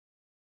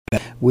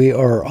We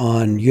are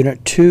on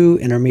Unit 2,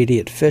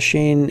 Intermediate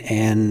Fishing,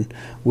 and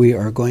we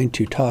are going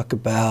to talk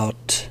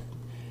about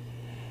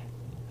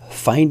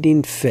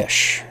finding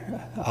fish.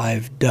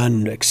 I've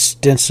done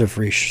extensive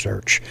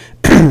research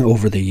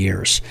over the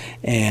years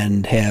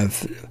and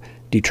have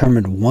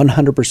determined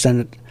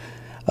 100%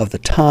 of the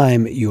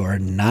time you are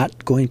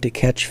not going to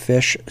catch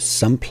fish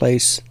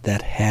someplace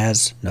that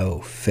has no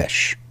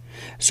fish.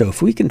 So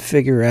if we can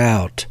figure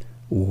out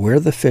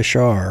where the fish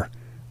are,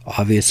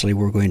 obviously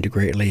we're going to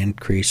greatly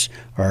increase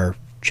our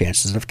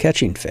chances of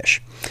catching fish.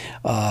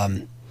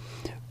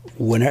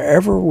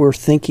 Whenever we're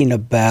thinking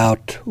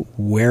about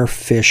where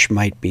fish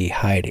might be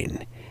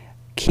hiding,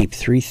 keep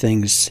three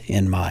things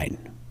in mind.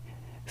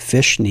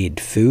 Fish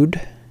need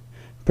food,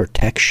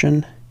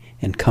 protection,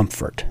 and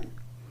comfort.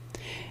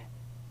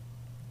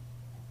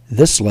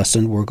 This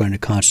lesson, we're going to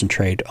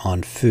concentrate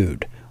on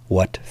food,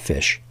 what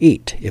fish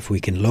eat. If we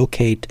can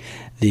locate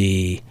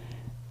the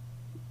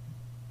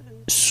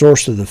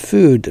source of the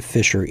food that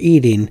fish are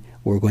eating,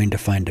 we're going to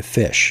find a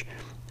fish.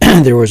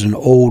 There was an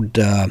old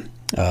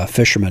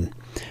fisherman,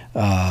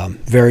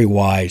 very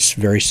wise,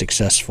 very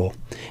successful,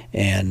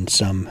 and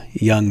some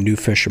young new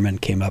fishermen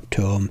came up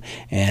to him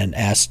and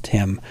asked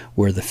him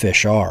where the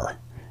fish are.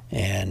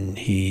 And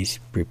he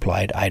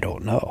replied, "I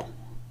don't know."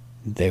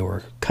 They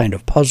were kind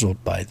of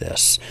puzzled by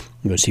this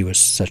because he was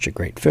such a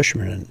great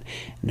fisherman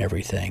and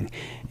everything.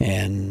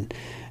 And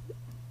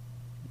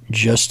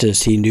just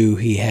as he knew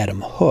he had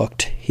him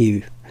hooked,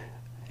 he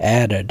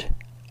added,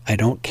 "I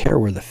don't care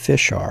where the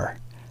fish are.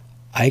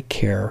 I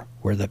care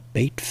where the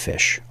bait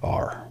fish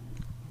are."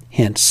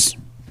 Hence,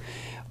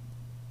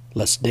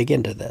 let's dig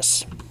into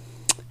this.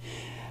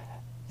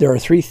 There are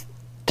three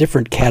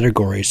different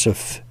categories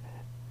of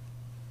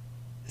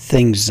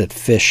things that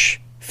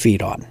fish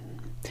feed on.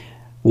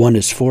 One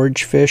is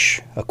forage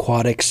fish,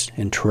 aquatics,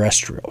 and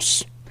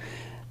terrestrials.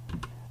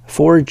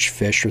 Forage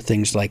fish are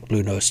things like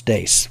blue-nosed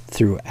dace.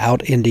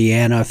 Throughout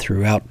Indiana,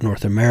 throughout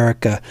North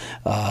America,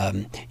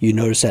 you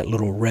notice that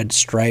little red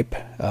stripe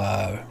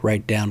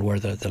right down where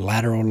the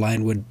lateral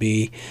line would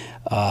be.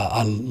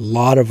 A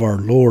lot of our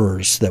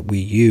lures that we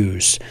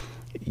use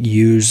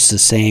the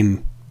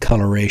same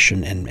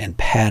coloration and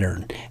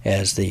pattern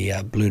as the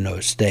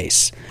blue-nosed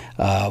dace.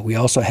 We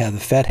also have the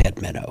fathead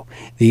minnow.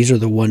 These are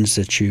the ones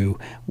that you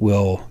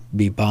will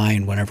be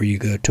buying whenever you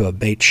go to a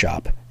bait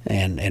shop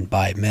and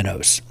buy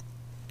minnows.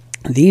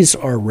 These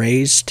are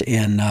raised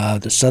in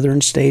the southern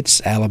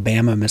states,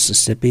 Alabama,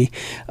 Mississippi,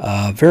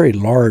 very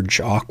large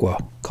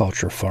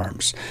aquaculture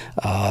farms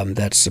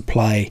that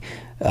supply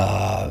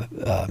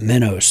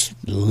minnows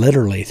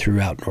literally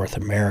throughout North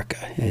America.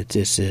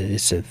 It's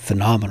a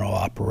phenomenal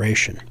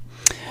operation.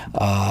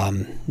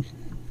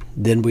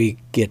 Then we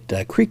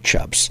get creek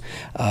chubs.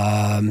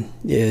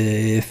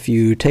 If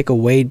you take a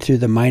wade through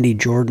the mighty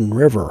Jordan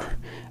River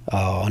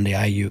on the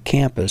IU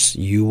campus,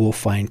 you will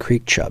find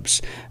creek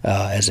chubs.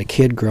 As a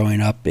kid growing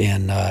up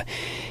in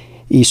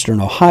eastern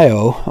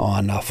Ohio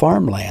on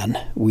farmland,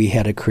 we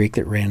had a creek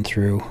that ran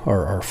through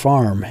our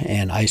farm,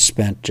 and I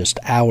spent just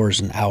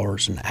hours and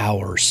hours and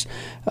hours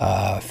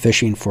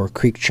fishing for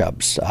creek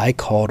chubs. I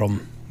called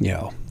them,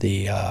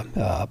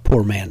 the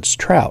poor man's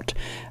trout.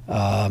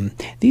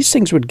 These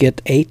things would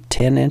get 8,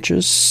 10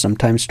 inches,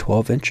 sometimes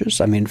 12 inches.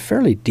 I mean,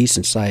 fairly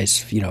decent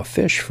sized,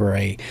 fish for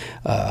a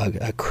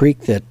creek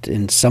that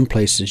in some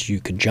places you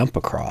could jump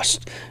across,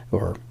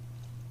 or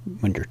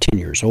when you're 10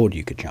 years old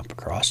you could jump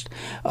across.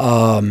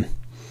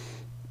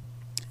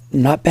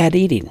 Not bad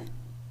eating.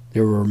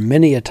 There were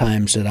many a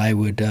times that I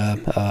would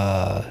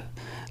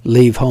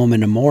leave home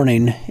in the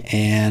morning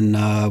and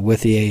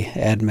with the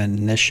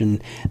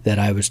admonition that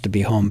I was to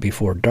be home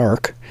before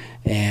dark,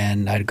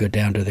 and I'd go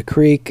down to the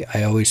creek.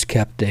 I always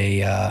kept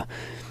a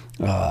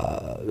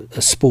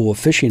spool of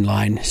fishing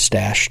line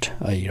stashed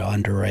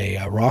under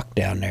a rock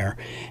down there,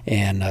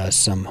 and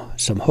some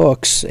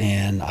hooks,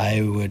 and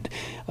I would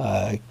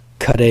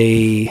cut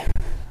a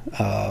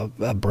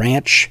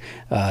branch,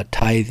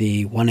 tie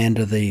the one end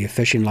of the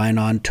fishing line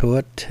onto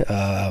it,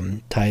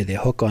 tie the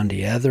hook on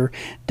the other,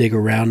 dig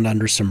around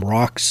under some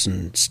rocks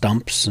and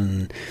stumps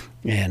and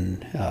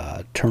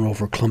turn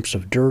over clumps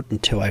of dirt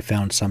until I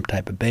found some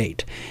type of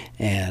bait,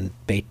 and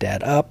bait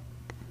that up,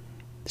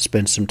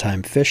 spend some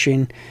time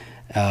fishing,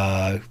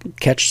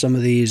 catch some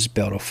of these,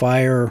 build a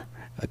fire,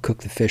 cook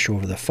the fish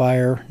over the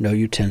fire, no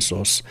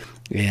utensils,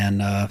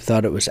 and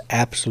thought it was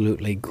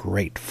absolutely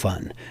great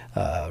fun.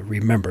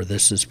 Remember,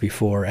 this is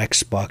before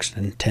Xbox,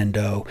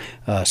 Nintendo,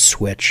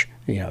 Switch,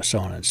 so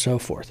on and so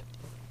forth.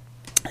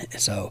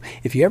 So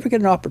if you ever get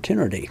an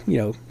opportunity,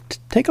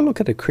 take a look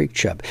at a creek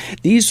chub.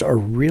 These are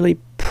really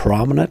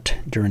prominent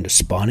during the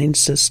spawning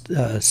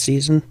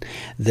season.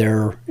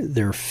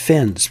 Their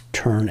fins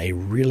turn a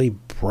really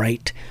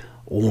bright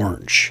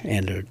orange,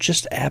 and they're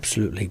just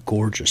absolutely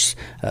gorgeous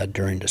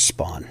during the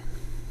spawn.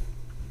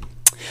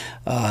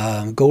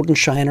 Golden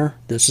shiner,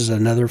 this is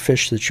another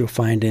fish that you'll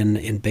find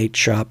in bait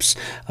shops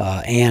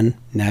and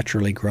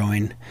naturally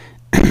growing.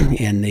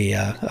 in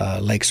the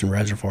lakes and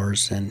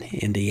reservoirs in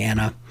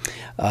Indiana.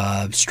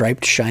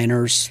 Striped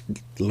shiners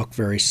look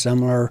very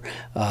similar.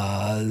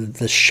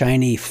 The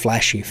shiny,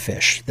 flashy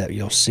fish that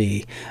you'll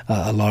see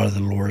a lot of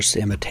the lures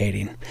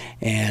imitating.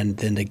 And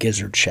then the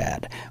gizzard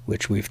shad,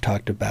 which we've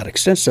talked about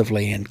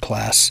extensively in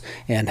class,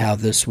 and how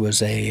this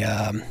was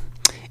a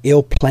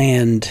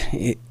ill-planned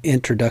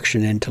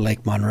introduction into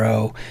Lake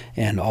Monroe,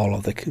 and all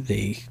of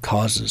the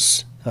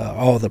causes,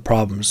 all of the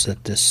problems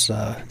that this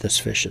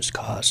fish has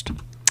caused.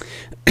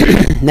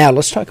 Now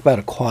let's talk about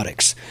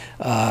aquatics.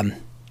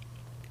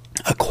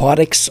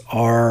 Aquatics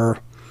are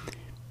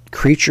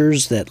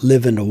creatures that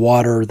live in the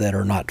water that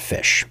are not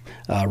fish.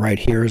 Right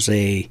here is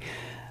an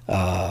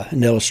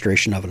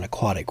illustration of an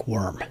aquatic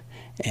worm.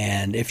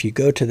 And if you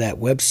go to that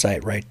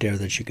website right there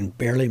that you can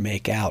barely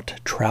make out,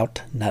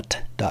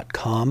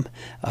 troutnut.com,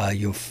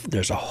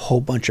 there's a whole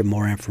bunch of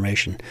more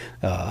information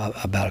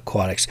about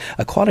aquatics.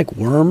 Aquatic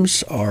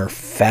worms are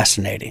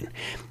fascinating.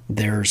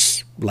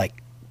 There's like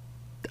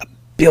a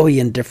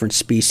billion different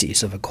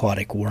species of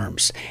aquatic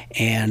worms.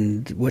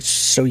 And what's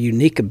so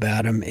unique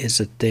about them is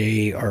that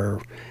they are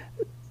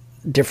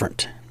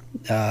different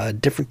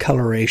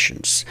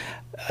colorations.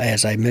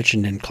 As I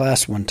mentioned in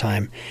class one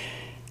time,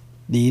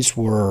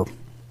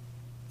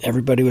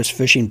 everybody was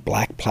fishing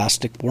black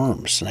plastic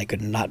worms, and I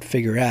could not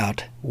figure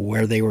out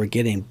where they were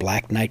getting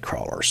black night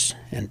crawlers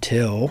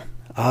until,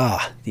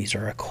 these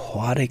are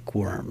aquatic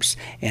worms,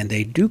 and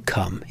they do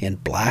come in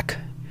black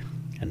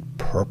and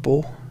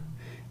purple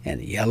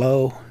and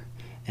yellow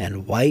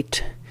and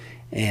white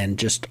and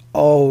just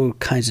all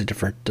kinds of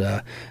different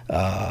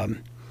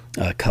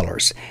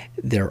colors.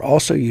 They're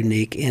also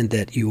unique in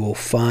that you will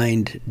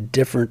find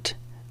different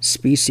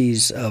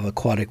species of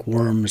aquatic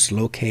worms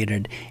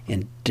located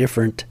in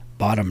different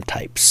bottom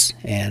types,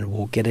 and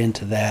we'll get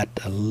into that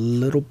a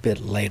little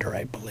bit later,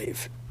 I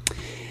believe.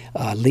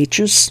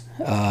 Leeches,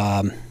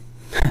 an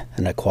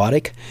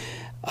aquatic.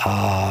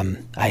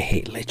 I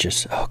hate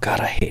leeches. Oh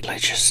God, I hate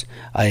leeches.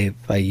 I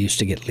used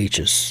to get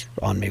leeches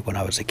on me when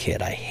I was a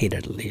kid. I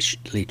hated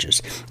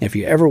leeches. If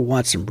you ever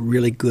want some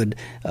really good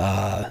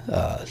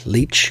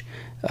leech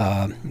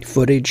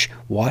footage,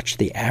 watch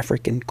The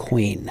African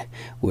Queen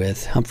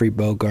with Humphrey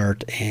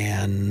Bogart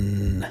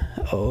and,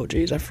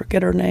 I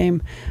forget her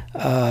name,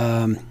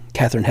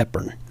 Katharine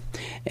Hepburn.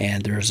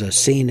 And there's a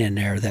scene in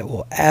there that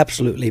will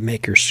absolutely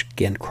make your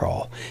skin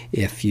crawl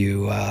if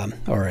you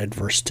are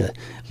adverse to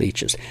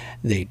leeches.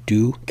 They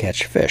do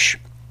catch fish.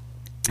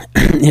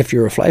 If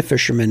you're a fly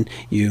fisherman,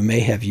 you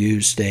may have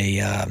used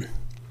a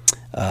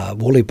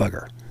woolly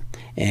bugger.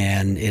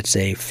 And it's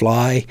a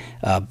fly,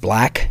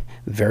 black,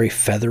 very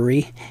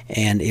feathery,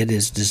 and it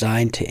is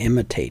designed to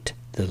imitate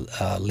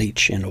the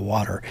leech in the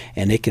water,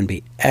 and it can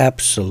be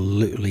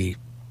absolutely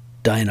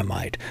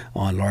dynamite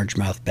on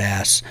largemouth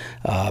bass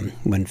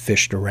when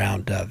fished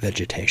around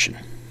vegetation.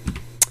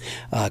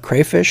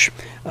 Crayfish.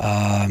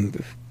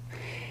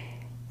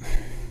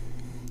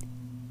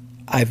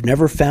 I've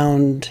never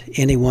found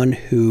anyone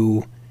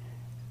who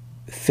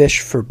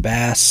fished for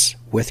bass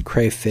with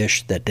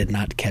crayfish that did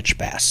not catch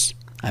bass.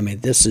 I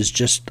mean, this is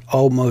just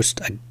almost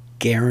a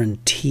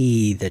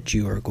guarantee that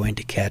you are going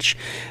to catch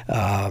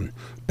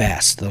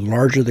bass. The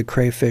larger the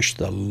crayfish,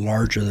 the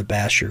larger the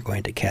bass you're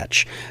going to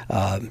catch.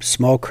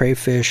 Small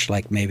crayfish,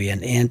 like maybe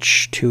an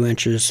inch, 2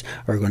 inches,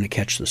 are going to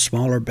catch the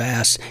smaller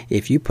bass.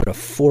 If you put a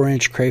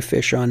 4-inch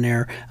crayfish on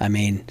there, I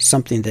mean,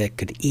 something that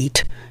could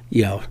eat,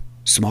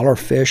 smaller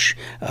fish,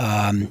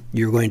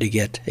 you're going to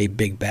get a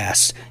big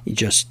bass. You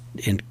just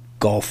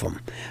engulf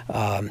them.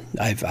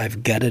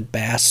 I've gutted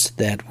bass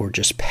that were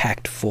just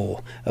packed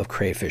full of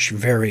crayfish,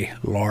 very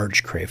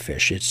large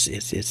crayfish.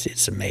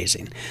 It's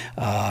amazing.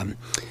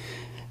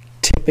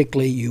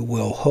 Typically, you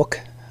will hook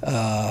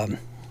a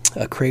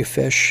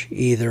crayfish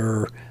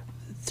either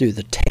through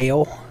the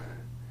tail,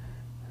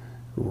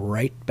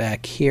 right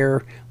back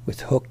here,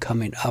 with hook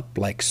coming up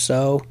like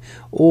so,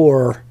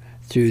 or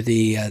through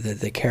the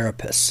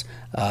carapace,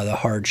 the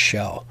hard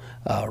shell,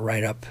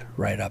 right up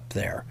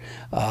there.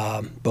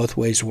 Both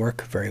ways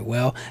work very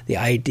well. The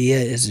idea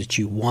is that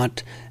you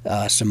want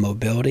some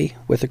mobility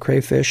with a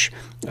crayfish.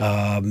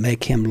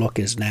 Make him look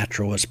as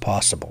natural as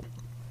possible.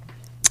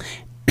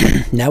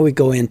 Now we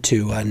go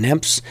into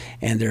nymphs,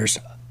 and there's,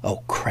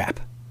 oh crap,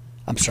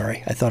 I'm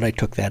sorry, I thought I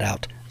took that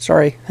out.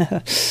 Sorry.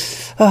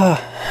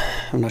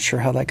 I'm not sure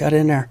how that got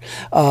in there.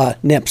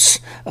 Nymphs.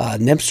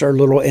 Nymphs are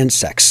little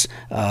insects.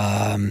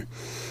 The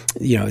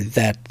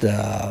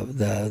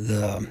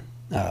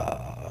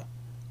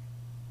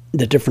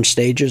different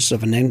stages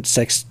of an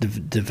insect's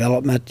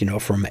development,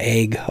 from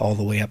egg all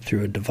the way up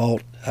through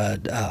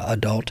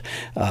adult.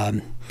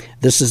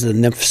 This is the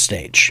nymph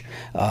stage.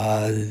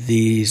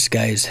 These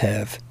guys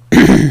have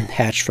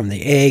hatched from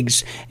the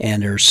eggs,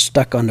 and they're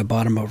stuck on the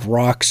bottom of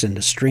rocks in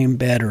the stream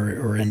bed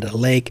or in the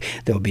lake.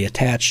 They'll be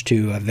attached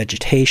to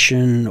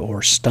vegetation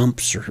or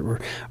stumps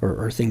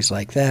or things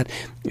like that,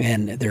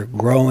 and they're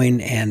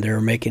growing and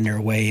they're making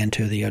their way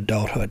into the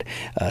adulthood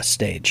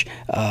stage.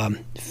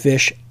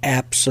 Fish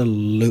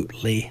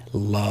absolutely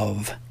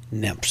love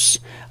nymphs.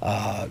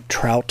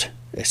 Trout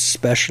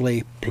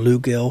especially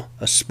bluegill,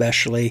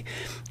 especially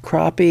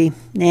crappie.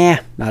 Nah,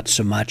 not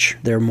so much.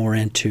 They're more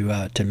into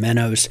to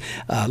minnows.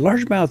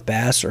 Largemouth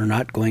bass are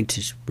not going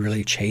to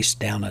really chase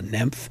down a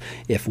nymph.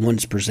 If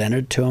one's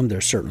presented to them,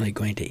 they're certainly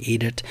going to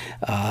eat it.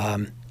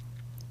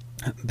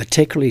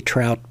 Particularly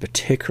trout,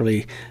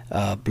 particularly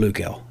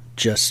bluegill,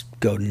 just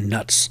go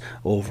nuts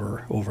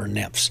over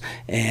nymphs.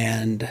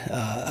 And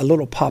a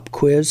little pop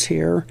quiz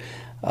here.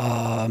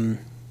 Of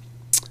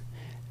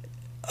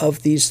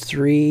these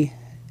 3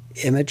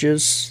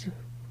 images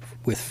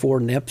with 4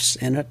 nymphs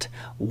in it,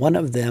 one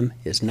of them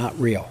is not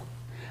real.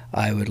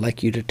 I would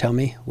like you to tell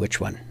me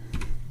which one.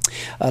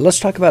 Let's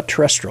talk about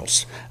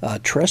terrestrials.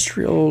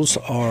 Terrestrials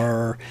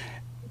are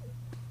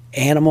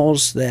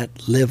animals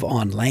that live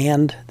on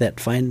land that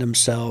find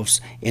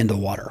themselves in the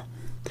water.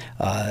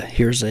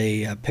 Here's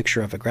a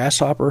picture of a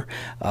grasshopper,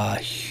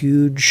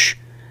 huge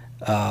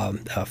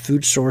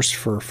food source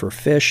for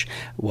fish.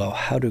 Well,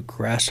 how do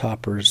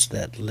grasshoppers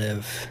that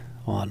live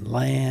on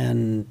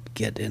land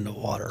get in the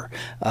water?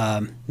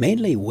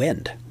 Mainly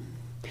wind.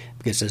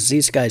 Because as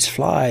these guys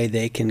fly,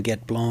 they can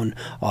get blown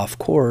off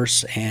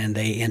course and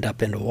they end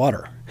up in the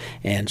water.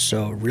 And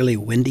so a really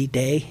windy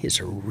day is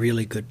a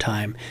really good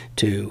time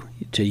to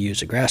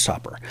use a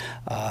grasshopper.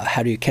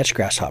 How do you catch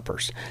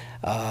grasshoppers?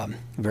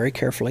 Very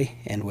carefully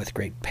and with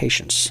great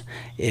patience.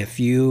 If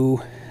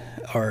you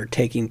are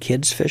taking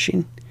kids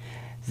fishing,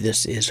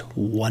 this is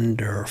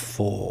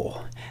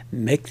wonderful.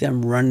 Make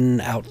them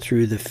run out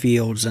through the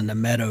fields and the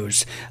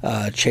meadows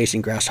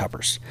chasing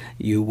grasshoppers.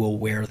 You will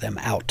wear them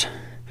out.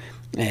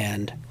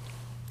 And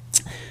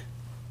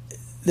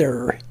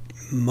they're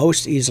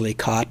most easily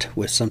caught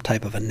with some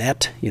type of a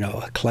net,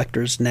 a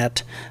collector's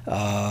net.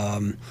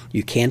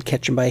 You can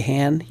catch them by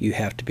hand. You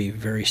have to be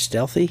very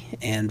stealthy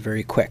and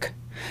very quick.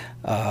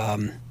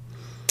 I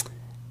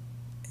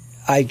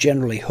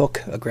generally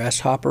hook a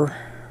grasshopper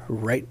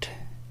right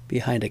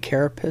behind a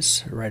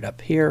carapace, right up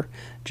here,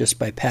 just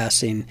by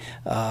passing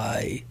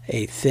a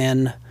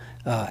thin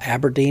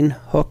Aberdeen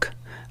hook,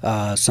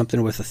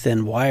 something with a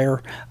thin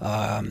wire.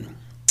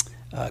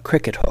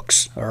 Cricket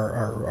hooks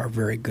are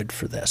very good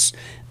for this.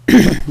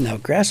 Now,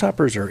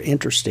 grasshoppers are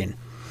interesting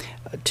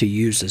to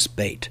use as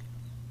bait.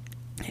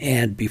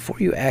 And before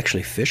you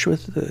actually fish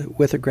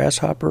with a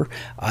grasshopper,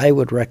 I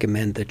would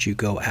recommend that you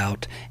go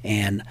out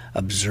and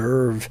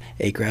observe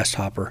a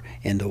grasshopper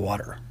in the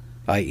water,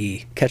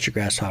 i.e., catch a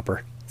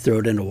grasshopper, throw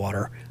it in the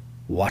water,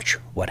 watch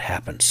what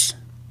happens.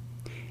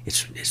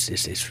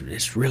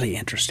 It's really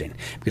interesting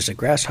because a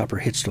grasshopper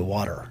hits the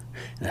water,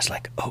 and it's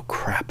like, oh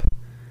crap,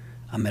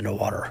 I'm in the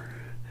water.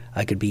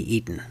 I could be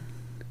eaten.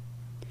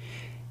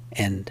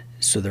 And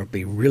so they'll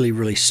be really,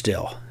 really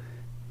still.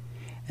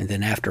 And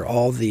then after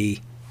all the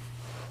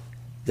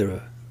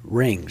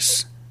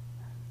rings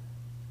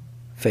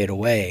fade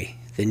away,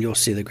 then you'll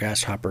see the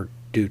grasshopper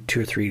do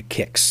 2 or 3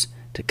 kicks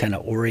to kind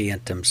of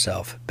orient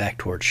himself back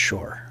towards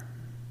shore.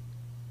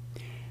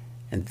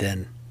 And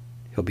then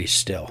he'll be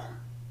still.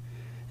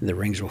 And the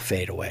rings will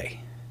fade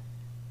away.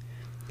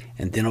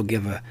 And then he'll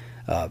give a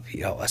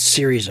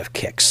series of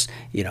kicks.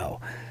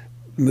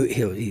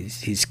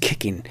 He's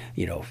kicking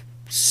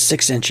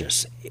 6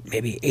 inches,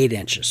 maybe 8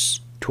 inches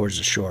towards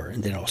the shore,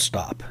 and then he'll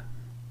stop.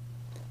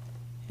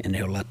 And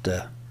he'll let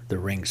the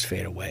rings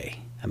fade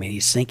away. I mean,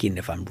 he's thinking,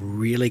 if I'm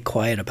really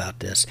quiet about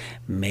this,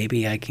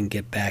 maybe I can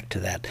get back to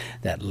that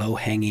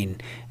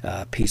low-hanging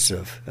piece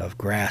of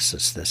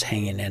grass that's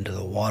hanging into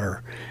the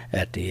water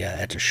at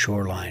the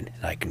shoreline,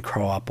 and I can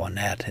crawl up on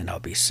that, and I'll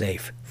be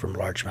safe from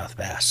largemouth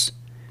bass.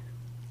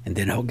 And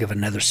then he'll give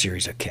another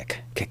series of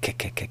kick.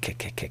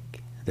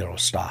 Then he'll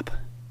stop.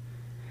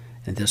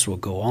 And this will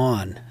go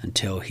on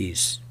until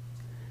he's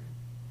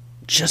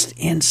just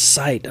in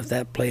sight of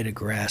that blade of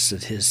grass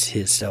at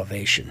his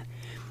salvation.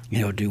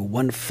 He'll do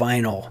one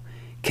final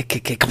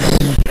kick.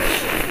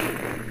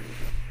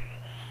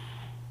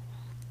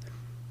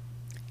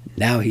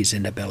 Now he's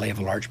in the belly of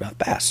a largemouth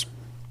bass.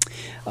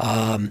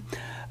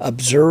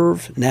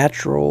 Observe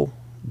natural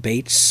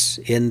baits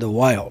in the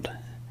wild.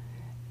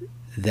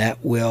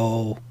 That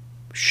will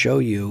show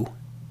you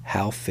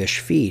how fish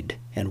feed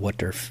and what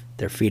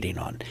they're feeding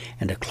on.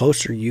 And the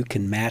closer you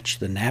can match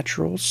the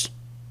naturals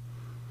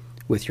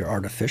with your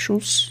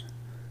artificials,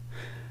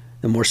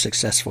 the more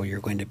successful you're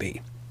going to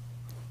be.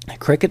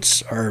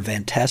 Crickets are a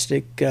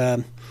fantastic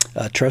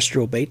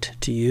terrestrial bait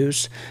to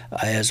use.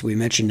 As we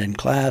mentioned in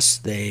class,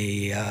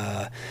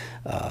 pet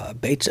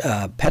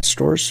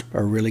stores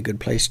are a really good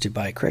place to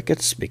buy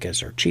crickets because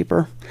they're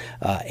cheaper.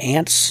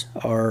 Ants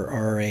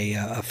are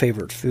a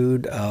favorite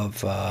food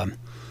of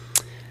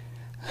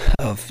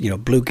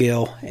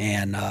bluegill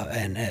and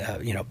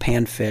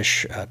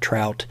panfish,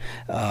 trout.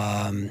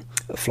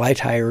 Fly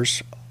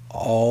tyers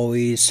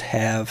always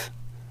have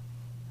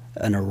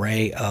an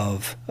array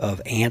of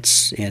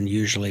ants in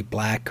usually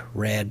black,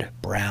 red,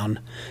 brown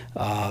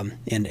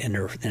in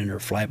their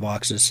fly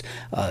boxes.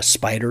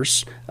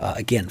 Spiders,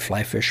 again,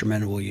 fly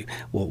fishermen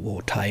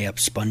will tie up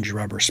sponge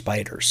rubber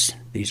spiders.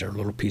 These are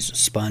little pieces of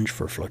sponge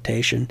for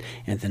flotation,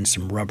 and then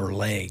some rubber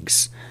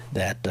legs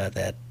that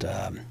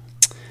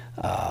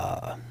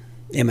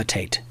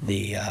imitate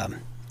the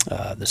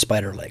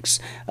spider legs.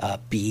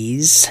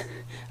 Bees,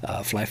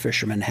 fly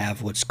fishermen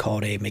have what's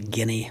called a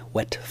McGinney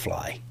wet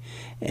fly,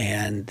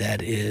 and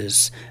that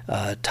is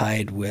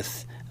tied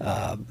with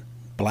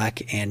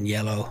black and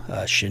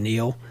yellow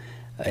chenille.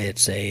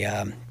 It's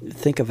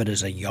think of it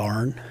as a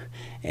yarn,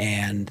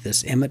 and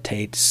this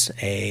imitates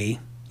a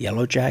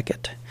yellow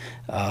jacket,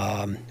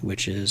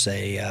 which is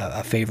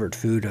a favorite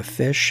food of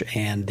fish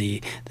and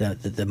the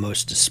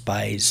most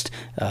despised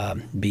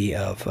bee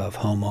of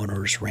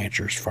homeowners,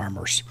 ranchers,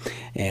 farmers,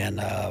 and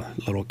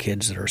little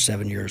kids that are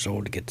 7 years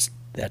old gets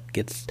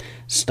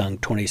stung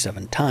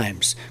 27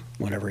 times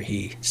whenever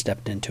he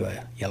stepped into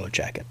a yellow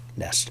jacket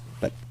nest.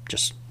 But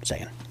just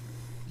saying.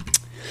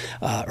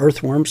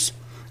 Earthworms.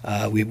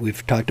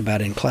 We've talked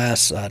about in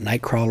class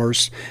night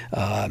crawlers,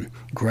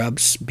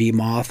 grubs, bee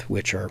moth,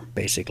 which are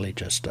basically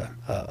just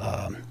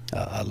a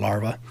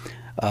larva.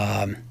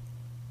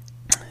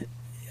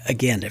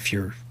 Again, if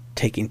you're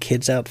taking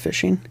kids out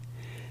fishing,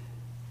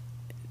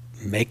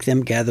 make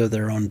them gather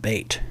their own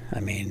bait. I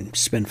mean,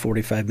 spend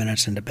 45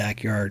 minutes in the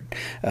backyard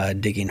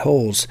digging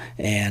holes,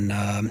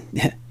 and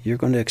you're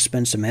going to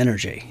expend some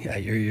energy.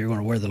 You're going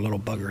to wear the little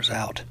buggers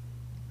out.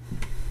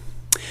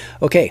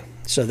 Okay,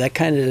 so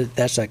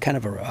that's a kind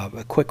of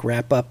a quick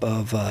wrap up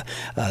of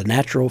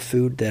natural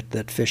food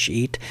that fish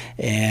eat,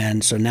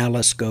 and so now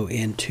let's go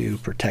into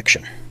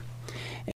protection.